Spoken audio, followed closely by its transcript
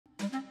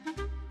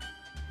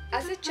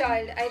As a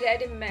child, I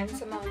read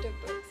immense amount of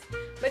books.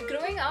 But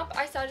growing up,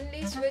 I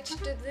suddenly switched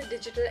to the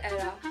digital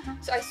era,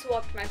 so I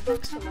swapped my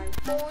books for my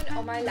phone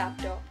or my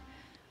laptop.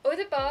 Over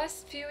the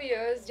past few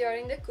years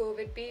during the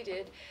COVID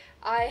period,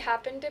 I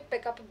happened to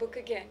pick up a book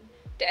again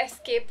to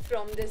escape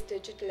from this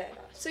digital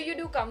era. So you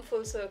do come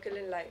full circle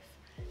in life.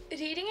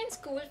 Reading in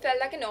school felt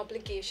like an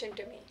obligation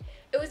to me.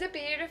 It was a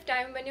period of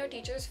time when your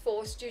teachers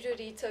forced you to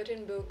read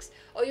certain books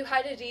or you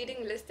had a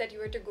reading list that you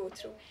were to go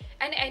through.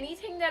 And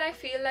anything that I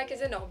feel like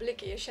is an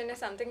obligation is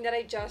something that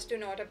I just do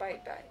not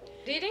abide by.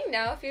 Reading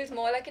now feels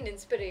more like an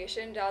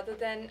inspiration rather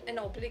than an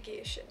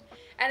obligation.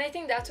 And I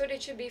think that's what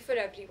it should be for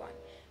everyone.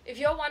 If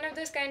you're one of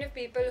those kind of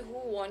people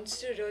who wants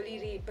to really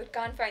read but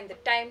can't find the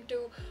time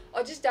to,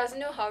 or just doesn't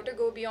know how to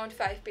go beyond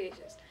 5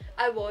 pages,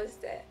 I was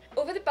there.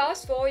 Over the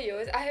past 4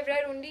 years, I have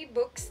read only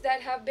books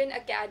that have been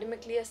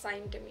academically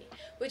assigned to me,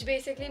 which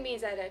basically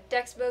means I read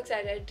textbooks,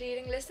 I read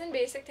reading lists, and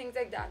basic things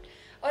like that,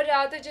 or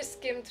rather just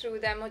skimmed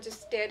through them or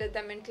just stared at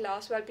them in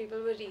class while people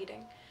were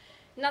reading.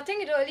 Nothing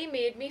really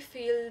made me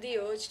feel the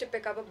urge to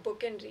pick up a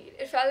book and read.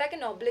 It felt like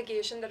an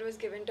obligation that was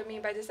given to me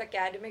by this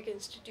academic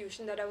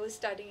institution that I was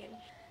studying in.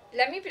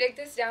 Let me break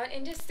this down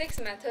into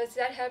 6 methods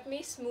that help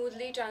me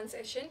smoothly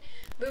transition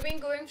between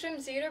going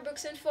from 0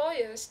 books in 4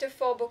 years to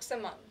 4 books a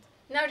month.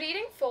 Now,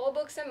 reading 4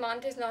 books a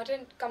month is not a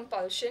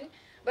compulsion,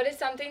 but it's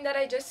something that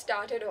I just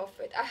started off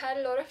with. I had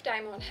a lot of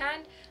time on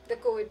hand, the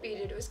COVID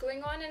period was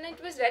going on, and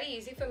it was very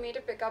easy for me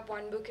to pick up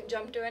one book and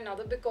jump to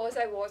another because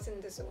I was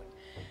in the zone.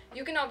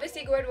 You can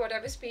obviously go at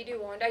whatever speed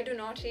you want. I do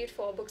not read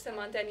 4 books a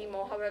month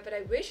anymore, however,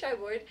 I wish I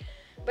would,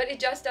 but it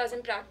just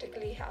doesn't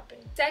practically happen.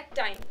 Set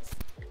times.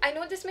 I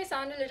know this may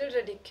sound a little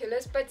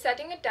ridiculous, but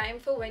setting a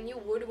time for when you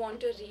would want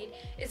to read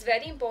is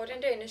very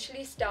important to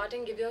initially start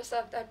and give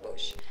yourself that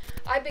push.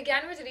 I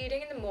began with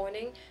reading in the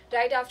morning,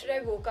 right after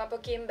I woke up or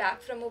came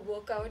back from a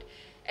workout,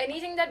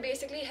 anything that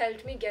basically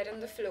helped me get in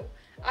the flow.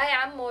 I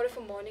am more of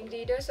a morning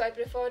reader, so I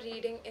prefer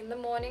reading in the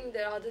morning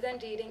rather than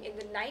reading in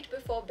the night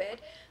before bed,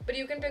 but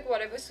you can pick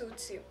whatever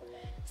suits you.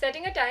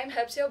 Setting a time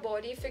helps your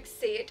body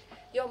fixate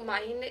your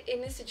mind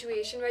in a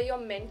situation where you're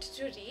meant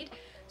to read,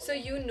 so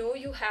you know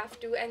you have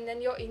to, and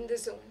then you're in the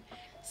zone.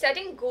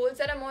 Setting goals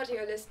that are more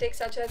realistic,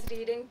 such as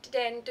reading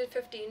 10 to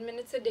 15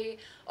 minutes a day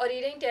or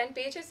reading 10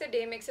 pages a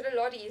day, makes it a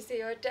lot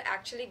easier to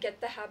actually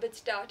get the habit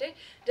started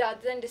rather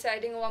than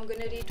deciding, oh, I'm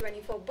going to read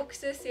 24 books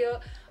this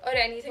year or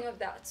anything of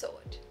that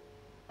sort.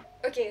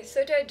 Okay,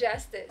 so to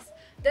address this,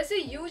 there's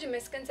a huge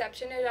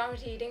misconception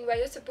around reading where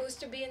you're supposed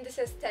to be in this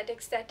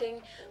aesthetic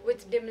setting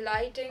with dim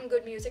lighting,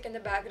 good music in the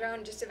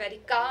background, just a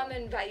very calm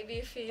and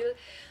vibey feel.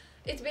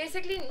 It's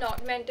basically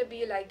not meant to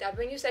be like that.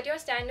 When you set your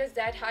standards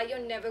that high, you're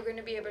never going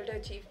to be able to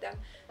achieve them.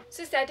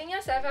 So setting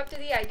yourself up to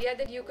the idea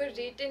that you could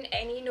read in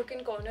any nook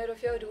and corner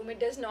of your room, it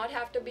does not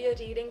have to be a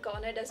reading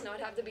corner, it does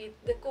not have to be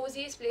the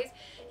coziest place.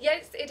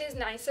 Yes, it is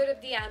nicer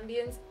if the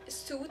ambience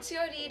suits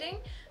your reading,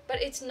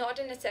 but it's not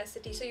a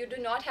necessity. So you do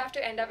not have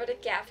to end up at a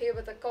cafe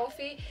with a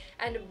coffee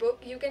and a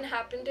book. You can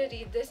happen to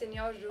read this in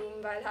your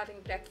room while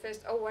having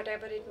breakfast or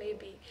whatever it may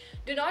be.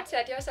 Do not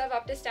set yourself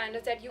up to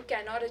standards that you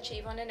cannot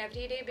achieve on an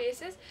everyday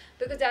basis,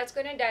 because that's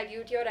going to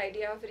dilute your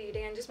idea of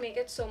reading and just make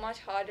it so much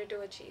harder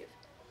to achieve.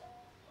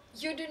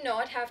 You do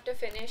not have to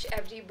finish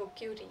every book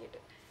you read.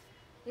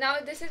 Now,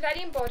 this is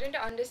very important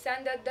to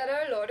understand that there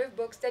are a lot of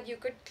books that you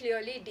could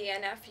clearly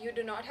DNF. You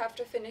do not have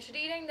to finish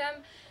reading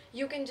them.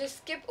 You can just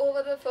skip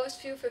over the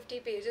first few 50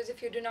 pages.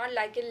 If you do not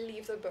like it,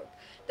 leave the book.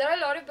 There are a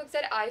lot of books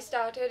that I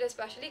started,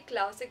 especially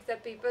classics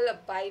that people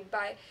abide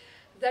by,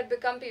 that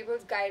become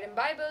people's guide and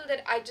Bible,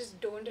 that I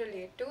just don't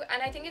relate to.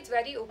 And I think it's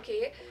very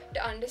okay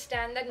to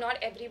understand that not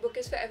every book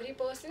is for every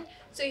person.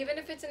 So even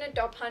if it's in a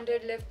top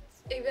 100 list,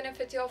 even if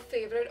it's your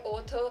favorite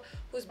author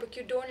whose book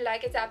you don't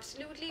like, it's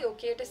absolutely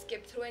okay to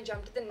skip through and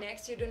jump to the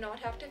next. You do not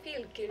have to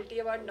feel guilty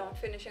about not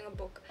finishing a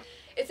book.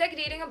 It's like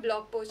reading a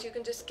blog post. You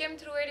can just skim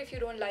through it if you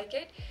don't like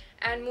it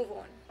and move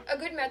on. A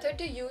good method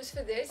to use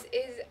for this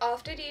is,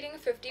 after reading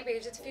 50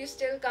 pages, if you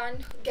still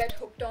can't get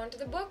hooked onto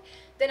the book,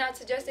 then I'd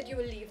suggest that you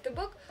will leave the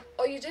book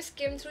or you just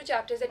skim through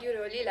chapters that you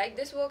really like.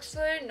 This works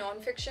for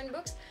non-fiction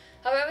books.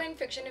 However, in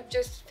fiction, if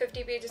just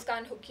 50 pages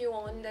can't hook you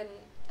on, then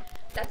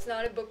that's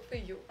not a book for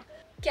you.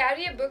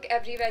 Carry a book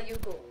everywhere you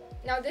go.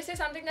 Now, this is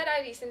something that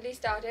I recently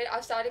started.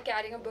 I've started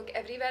carrying a book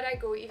everywhere I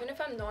go, even if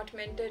I'm not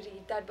meant to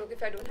read that book,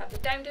 if I don't have the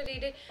time to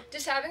read it.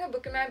 Just having a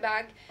book in my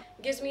bag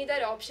gives me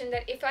that option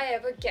that if I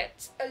ever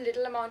get a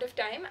little amount of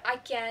time, I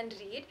can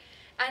read.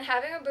 And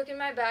having a book in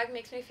my bag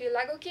makes me feel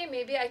like, okay,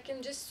 maybe I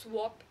can just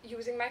swap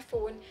using my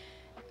phone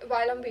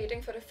while I'm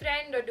waiting for a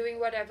friend or doing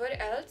whatever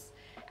else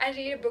and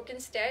read a book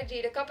instead,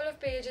 read a couple of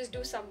pages,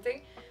 do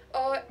something.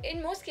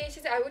 In most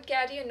cases, I would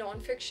carry a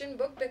non-fiction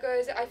book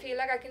because I feel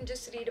like I can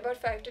just read about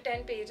 5 to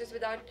 10 pages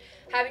without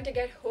having to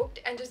get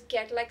hooked and just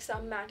get like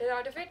some matter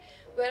out of it.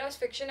 Whereas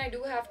fiction, I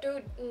do have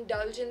to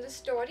indulge in the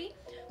story.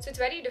 So it's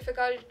very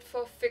difficult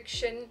for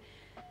fiction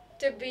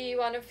to be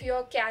one of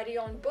your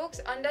carry-on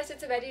books unless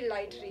it's a very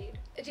light read.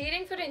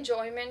 Reading for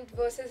enjoyment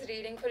versus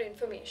reading for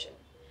information.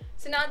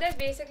 So now there's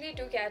basically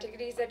two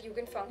categories that you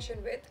can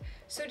function with.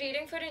 So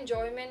reading for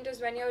enjoyment is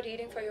when you're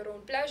reading for your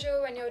own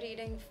pleasure, when you're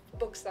reading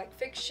books like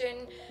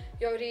fiction,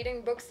 you're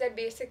reading books that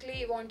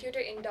basically want you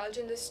to indulge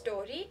in the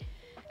story.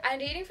 And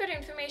reading for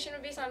information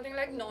would be something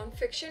like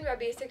non-fiction, where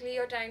basically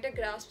you're trying to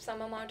grasp some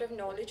amount of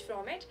knowledge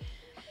from it.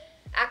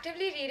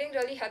 Actively reading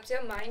really helps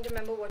your mind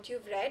remember what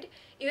you've read.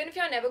 Even if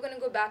you're never going to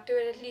go back to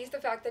it, at least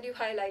the fact that you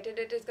highlighted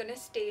it is going to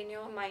stay in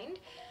your mind.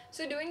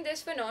 So doing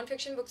this for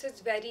non-fiction books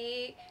is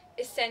very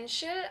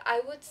essential,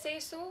 I would say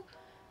so,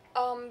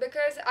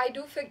 because I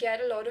do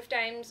forget a lot of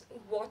times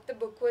what the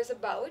book was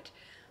about.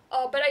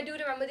 But I do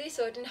remember these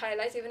certain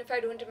highlights even if I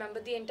don't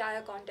remember the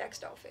entire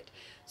context of it.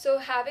 So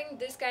having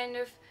this kind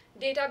of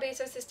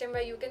database or system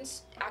where you can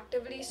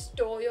actively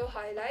store your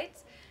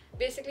highlights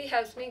basically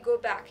helps me go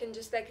back and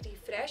just like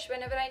refresh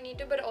whenever I need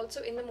to, but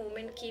also in the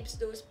moment keeps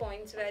those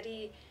points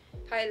very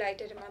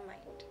highlighted in my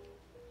mind.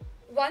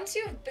 Once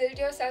you've built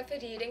yourself a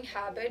reading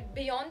habit,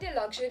 beyond the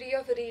luxury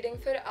of reading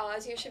for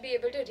hours, you should be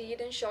able to read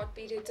in short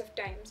periods of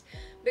times,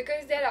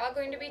 because there are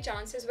going to be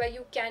chances where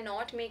you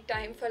cannot make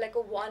time for like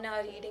a 1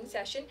 hour reading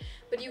session,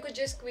 but you could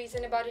just squeeze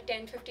in about a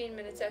 10-15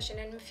 minute session.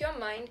 And if your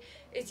mind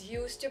is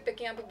used to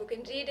picking up a book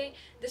and reading,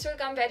 this will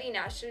come very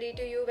naturally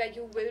to you, where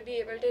you will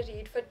be able to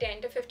read for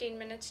 10 to 15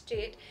 minutes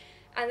straight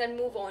and then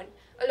move on.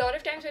 A lot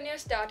of times when you're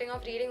starting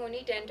off, reading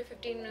only 10 to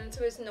 15 minutes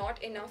is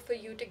not enough for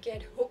you to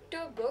get hooked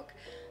to a book.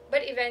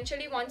 But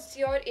eventually, once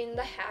you're in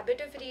the habit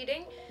of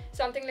reading,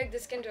 something like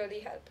this can really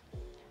help.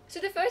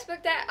 So the first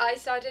book that I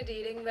started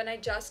reading when I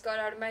just got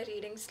out of my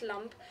reading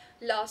slump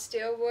last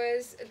year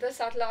was The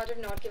Subtle Art of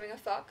Not Giving a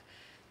Fuck.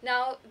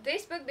 Now,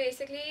 this book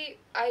basically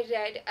I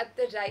read at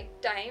the right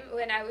time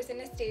when I was in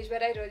a stage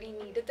where I really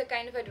needed the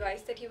kind of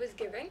advice that he was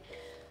giving.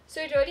 So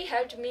it really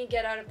helped me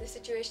get out of the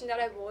situation that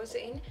I was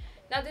in.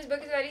 Now, this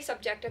book is very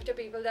subjective to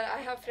people. That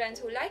I have friends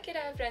who like it,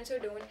 I have friends who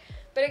don't.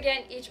 But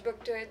again, each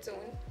book to its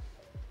own.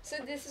 So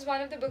this is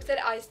one of the books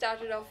that I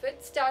started off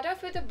with. Start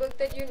off with a book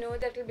that you know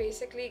that will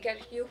basically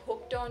get you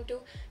hooked onto,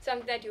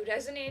 something that you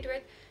resonate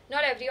with.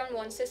 Not everyone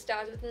wants to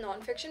start with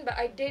non-fiction, but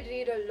I did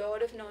read a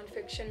lot of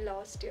non-fiction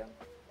last year.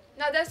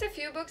 Now there's a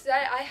few books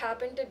that I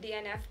happened to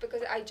DNF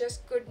because I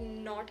just could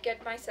not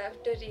get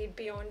myself to read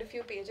beyond a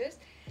few pages.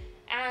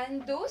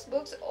 And those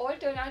books all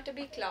turned out to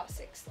be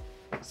classics.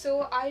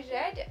 So I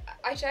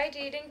tried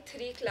reading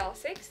 3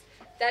 classics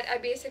that I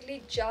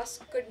basically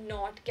just could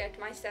not get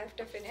myself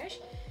to finish.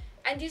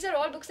 And these are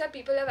all books that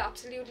people have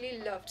absolutely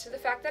loved. So the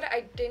fact that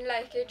I didn't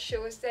like it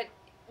shows that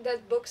the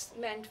books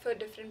meant for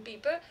different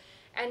people,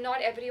 and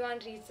not everyone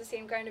reads the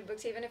same kind of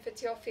books. Even if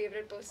it's your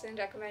favorite person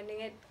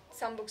recommending it,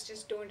 some books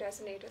just don't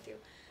resonate with you.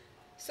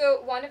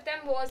 So one of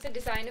them was The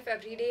Design of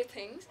Everyday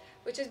Things,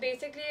 which is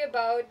basically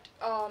about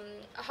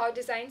how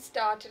design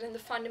started and the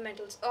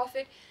fundamentals of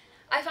it.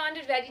 I found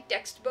it very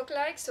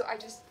textbook-like, so I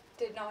just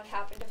did not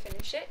happen to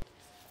finish it.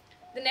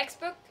 The next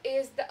book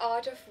is The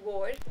Art of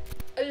War.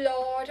 A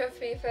lot of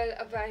people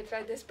abide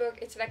by this book.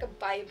 It's like a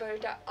Bible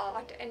to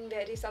art and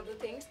various other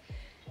things.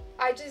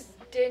 I just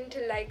didn't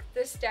like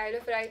the style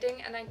of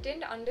writing and I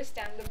didn't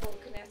understand the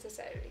book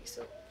necessarily,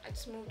 so I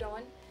just moved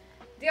on.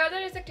 The other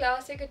is the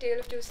classic A Tale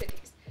of Two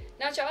Cities.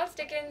 Now, Charles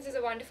Dickens is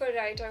a wonderful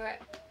writer.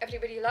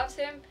 Everybody loves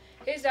him.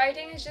 His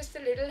writing is just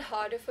a little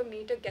harder for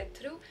me to get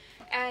through,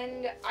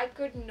 and I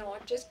could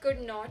not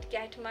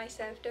get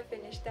myself to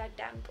finish that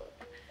damn book.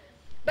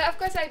 But of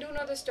course I do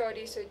know the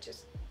story, so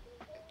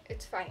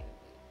it's fine.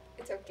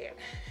 It's okay.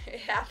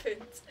 It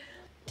happens.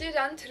 To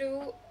run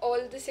through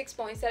all the 6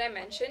 points that I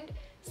mentioned,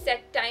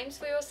 set times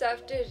for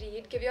yourself to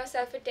read. Give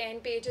yourself a 10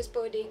 pages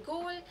per day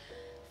goal.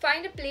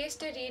 Find a place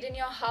to read in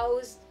your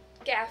house,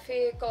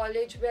 cafe,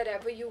 college,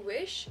 wherever you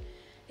wish.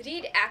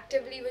 Read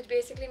actively, which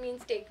basically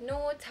means take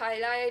notes,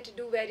 highlight,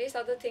 do various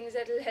other things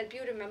that will help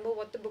you remember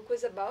what the book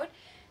was about.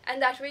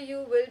 And that way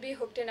you will be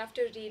hooked enough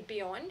to read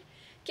beyond.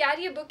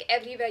 Carry a book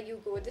everywhere you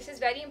go. This is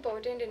very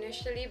important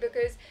initially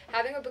because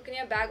having a book in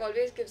your bag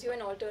always gives you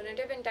an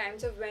alternative in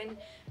times of when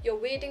you're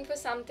waiting for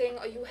something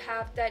or you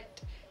have that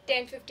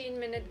 10-15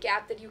 minute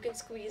gap that you can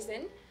squeeze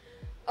in.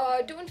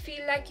 Don't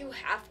feel like you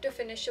have to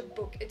finish a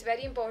book. It's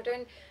very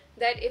important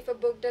that if a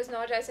book does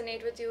not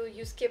resonate with you,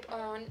 you skip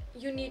on.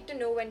 You need to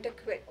know when to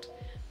quit.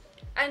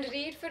 And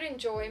read for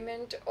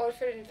enjoyment or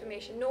for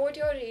information. Know what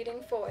you're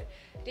reading for.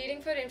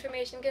 Reading for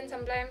information can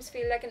sometimes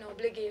feel like an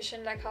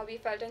obligation, like how we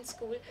felt in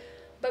school.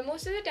 But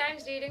most of the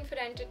times, reading for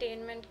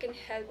entertainment can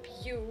help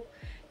you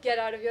get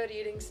out of your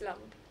reading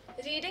slump.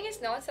 Reading is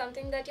not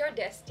something that you're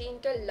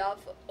destined to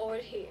love or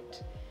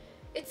hate.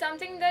 It's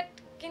something that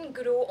can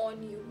grow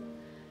on you.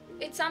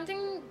 It's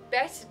something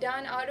best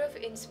done out of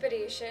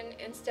inspiration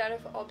instead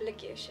of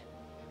obligation.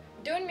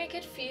 Don't make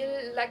it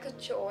feel like a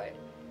chore.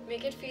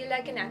 Make it feel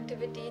like an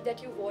activity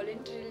that you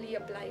voluntarily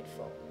applied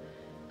for.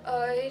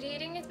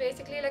 Reading is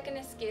basically like an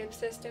escape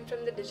system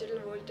from the digital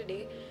world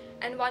today,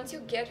 and once you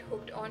get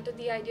hooked onto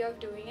the idea of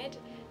doing it,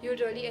 you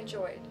really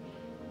enjoy it.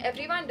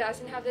 Everyone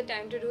doesn't have the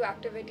time to do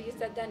activities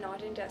that they're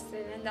not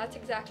interested in, and that's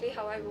exactly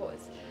how I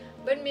was.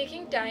 But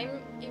making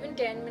time, even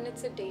 10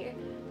 minutes a day,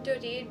 to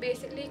read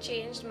basically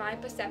changed my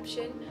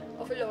perception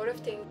of a lot of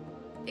things.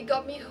 It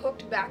got me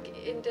hooked back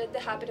into the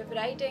habit of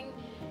writing.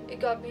 It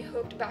got me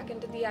hooked back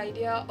into the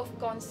idea of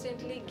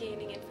constantly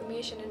gaining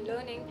information and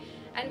learning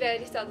and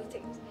various other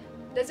things.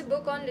 There's a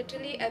book on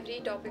literally every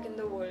topic in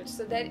the world,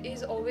 so there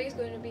is always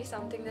going to be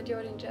something that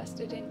you're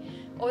interested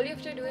in. All you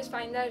have to do is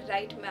find that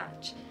right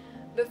match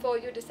before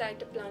you decide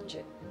to plunge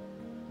in.